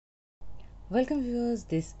Welcome viewers,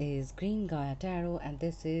 this is Green Gaia Tarot and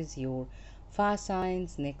this is your fire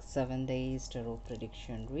signs next 7 days tarot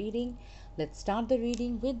prediction reading. Let's start the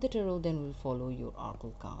reading with the tarot, then we'll follow your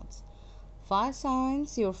oracle cards. Fire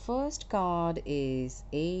signs, your first card is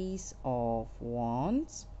Ace of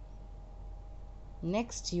Wands.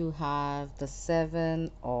 Next you have the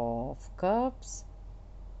Seven of Cups.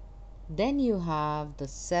 Then you have the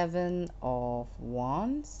Seven of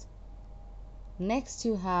Wands. Next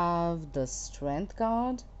you have the Strength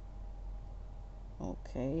card.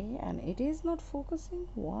 Okay, and it is not focusing.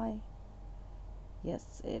 Why?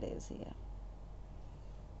 Yes, it is here.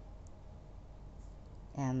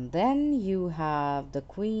 And then you have the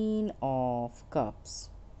Queen of Cups.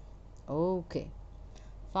 Okay,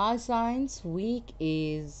 fire signs, week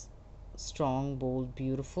is strong, bold,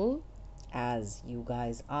 beautiful, as you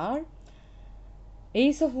guys are.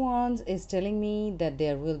 Ace of Wands is telling me that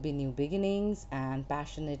there will be new beginnings and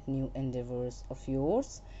passionate new endeavors of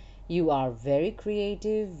yours. You are very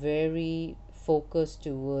creative, very focused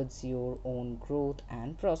towards your own growth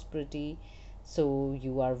and prosperity. So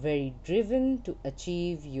you are very driven to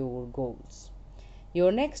achieve your goals.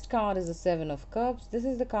 Your next card is the Seven of Cups. This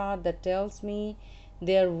is the card that tells me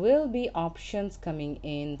there will be options coming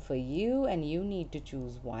in for you and you need to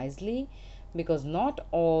choose wisely, because not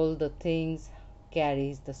all the things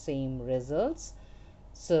carries the same results.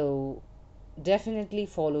 So definitely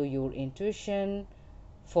follow your intuition,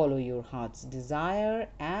 follow your heart's desire,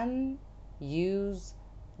 and use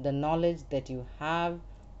the knowledge that you have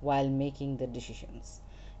while making the decisions.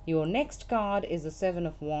 Your next card is the Seven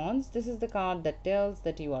of Wands. This is the card that tells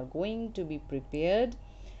that you are going to be prepared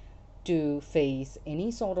to face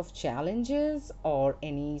any sort of challenges or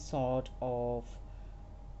any sort of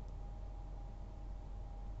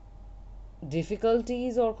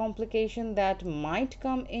difficulties or complication that might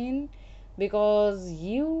come in, because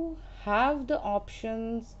you have the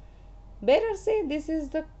options. Better say this is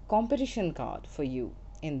the competition card for you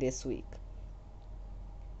in this week.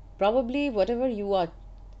 Probably whatever you are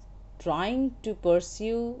trying to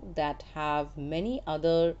pursue that have many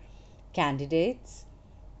other candidates,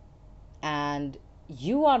 and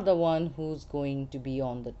you are the one who's going to be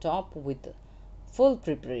on the top with full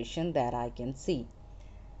preparation that I can see.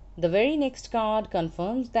 The very next card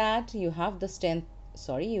confirms that you have the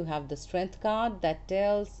strength card that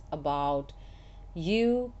tells about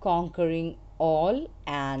you conquering all,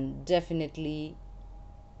 and definitely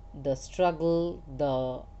the struggle,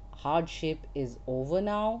 the hardship is over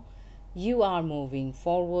now. You are moving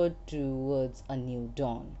forward towards a new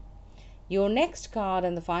dawn. Your next card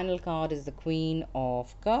and the final card is the Queen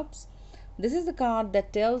of Cups. This is the card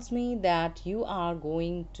that tells me that you are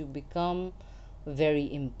going to become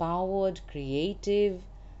very empowered, creative,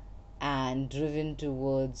 and driven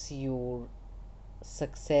towards your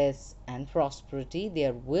success and prosperity.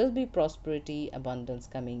 There will be prosperity, abundance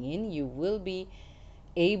coming in. You will be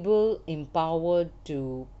able, empowered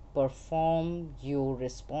to perform your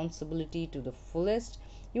responsibility to the fullest.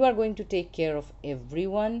 You are going to take care of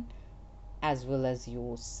everyone as well as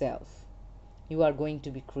yourself. You are going to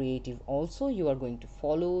be creative also. You are going to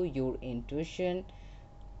follow your intuition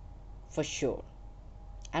for sure.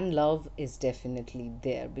 And love is definitely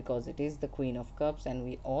there because it is the Queen of Cups, and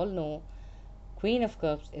we all know Queen of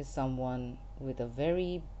Cups is someone with a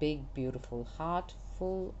very big, beautiful heart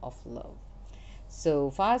full of love.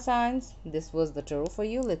 So, fire signs, this was the tarot for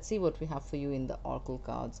you. Let's see what we have for you in the oracle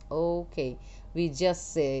cards. Okay, we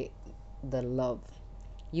just say the love.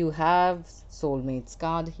 You have soulmates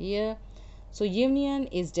card here. So, union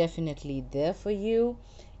is definitely there for you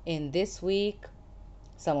in this week.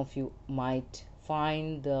 Some of you might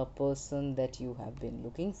find the person that you have been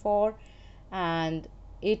looking for, and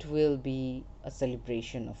it will be a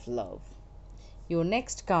celebration of love. Your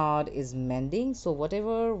next card is mending. So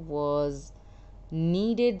whatever was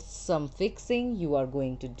needed some fixing, you are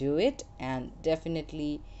going to do it, and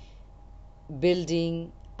definitely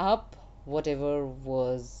building up whatever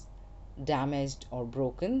was damaged or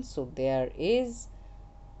broken. So there is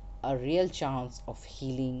a real chance of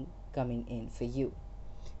healing coming in for you.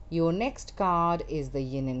 Your next card is the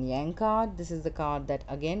Yin and Yang card. This is the card that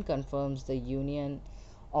again confirms the union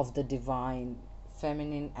of the divine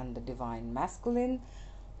feminine and the divine masculine.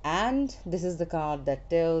 And this is the card that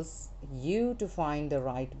tells you to find the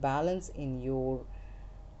right balance in your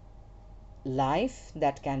life.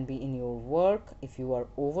 That can be in your work. If you are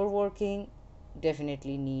overworking,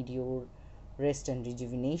 definitely need your rest and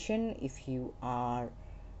rejuvenation. If you are,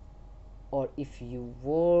 or if you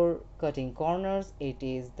were cutting corners, it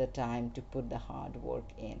is the time to put the hard work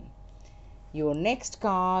in. Your next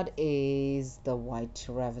card is the White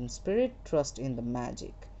Raven Spirit, trust in the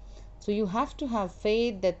magic. So you have to have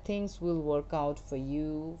faith that things will work out for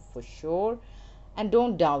you for sure, and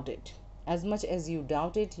don't doubt it. As much as you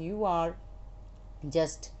doubt it, you are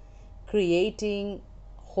just creating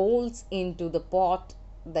holes into the pot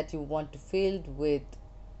that you want to fill with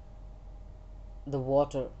the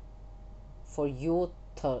water for your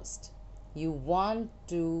thirst. You want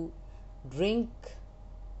to drink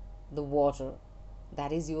the water.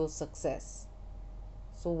 That is your success.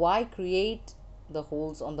 So why create the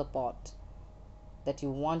holes on the pot that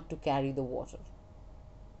you want to carry the water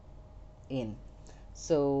in?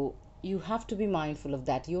 So you have to be mindful of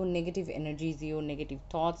that. Your negative energies, your negative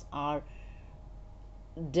thoughts are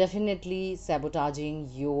definitely sabotaging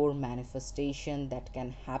your manifestation that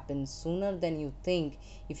can happen sooner than you think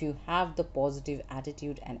if you have the positive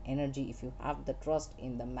attitude and energy, if you have the trust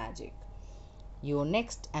in the magic. Your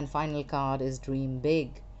next and final card is Dream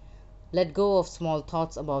Big. Let go of small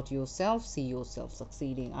thoughts about yourself, see yourself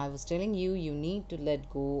succeeding. I was telling you, you need to let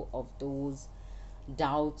go of those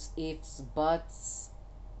doubts, ifs, buts,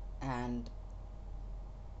 and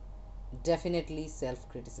definitely self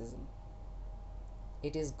criticism.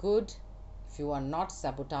 It is good if you are not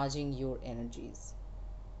sabotaging your energies.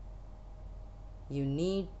 You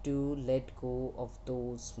need to let go of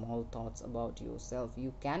those small thoughts about yourself.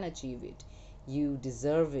 You can achieve it. You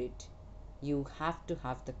deserve it. You have to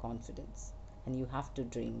have the confidence and you have to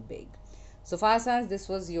dream big. So, fire signs, this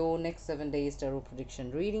was your next 7 days tarot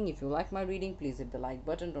prediction reading. If you like my reading, please hit the like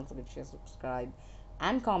button. Don't forget to share, subscribe,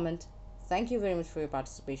 and comment. Thank you very much for your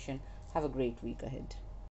participation. Have a great week ahead.